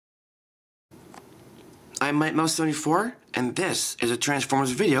I'm MikeMouse74, and this is a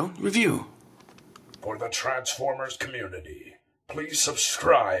Transformers video review. For the Transformers community, please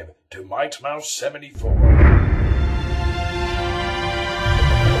subscribe to MikeMouse74.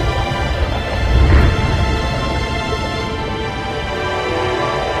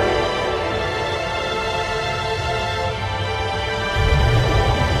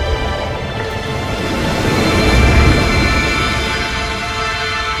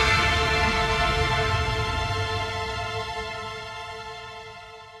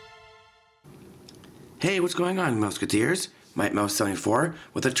 Hey, what's going on, Musketeers? MikeMouse74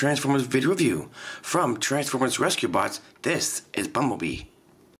 with a Transformers video review. From Transformers Rescue Bots, this is Bumblebee.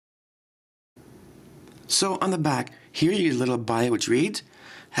 So on the back, here you get a little bio which reads,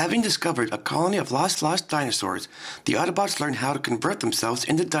 having discovered a colony of lost dinosaurs, the Autobots learned how to convert themselves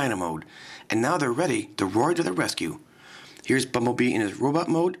into Dino mode, and now they're ready to roar to the rescue. Here's Bumblebee in his robot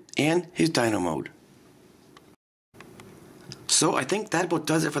mode and his Dino mode. So I think that about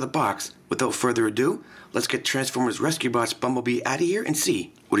does it for the box. Without further ado, let's get Transformers Rescue Bots Bumblebee out of here and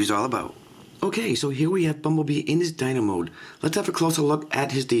see what he's all about. Okay, so here we have Bumblebee in his Dino mode. Let's have a closer look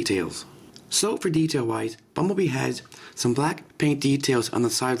at his details. So for detail wise, Bumblebee has some black paint details on the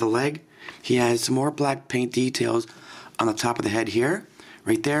side of the leg. He has some more black paint details on the top of the head here,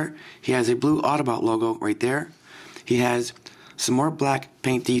 right there. He has a blue Autobot logo right there. He has some more black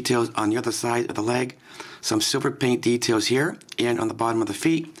paint details on the other side of the leg, some silver paint details here and on the bottom of the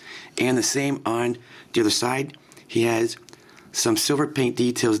feet, and the same on the other side. He has some silver paint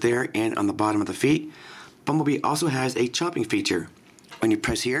details there and on the bottom of the feet. Bumblebee also has a chomping feature. When you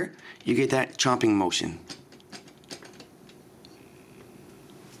press here, you get that chomping motion.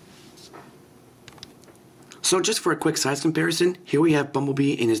 So just for a quick size comparison, here we have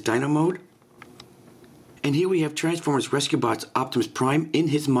Bumblebee in his Dino mode. And here we have Transformers Rescue Bots Optimus Prime in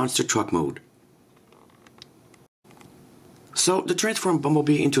his Monster Truck mode. So to transform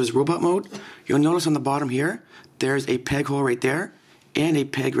Bumblebee into his robot mode, you'll notice on the bottom here, there's a peg hole right there and a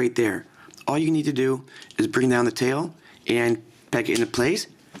peg right there. All you need to do is bring down the tail and peg it into place.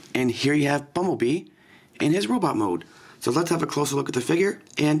 And here you have Bumblebee in his robot mode. So let's have a closer look at the figure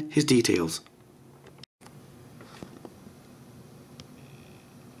and his details.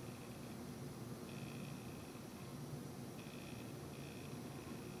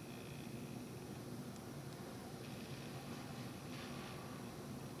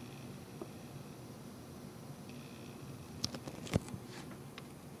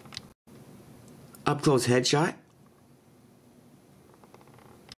 Up close headshot.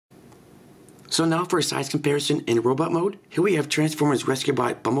 So now for a size comparison in robot mode, here we have Transformers Rescue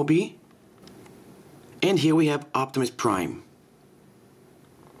Bot Bumblebee, and here we have Optimus Prime.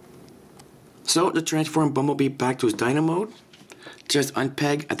 So to transform Bumblebee back to his Dino mode, just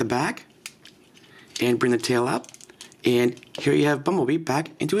unpeg at the back and bring the tail up, and here you have Bumblebee back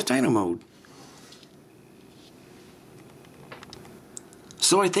into his Dino mode.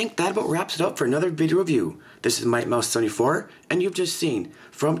 So I think that about wraps it up for another video review. This is MikeMouse74, and you've just seen,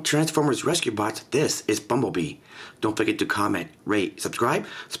 from Transformers Rescue Bots, this is Bumblebee. Don't forget to comment, rate, subscribe,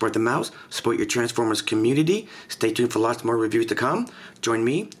 support the mouse, support your Transformers community. Stay tuned for lots more reviews to come. Join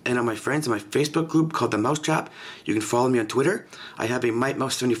me and all my friends in my Facebook group called The Mousetrap. You can follow me on Twitter. I have a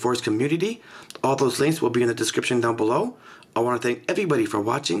MikeMouse74's community. All those links will be in the description down below. I want to thank everybody for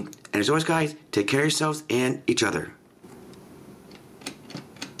watching, and as always guys, take care of yourselves and each other.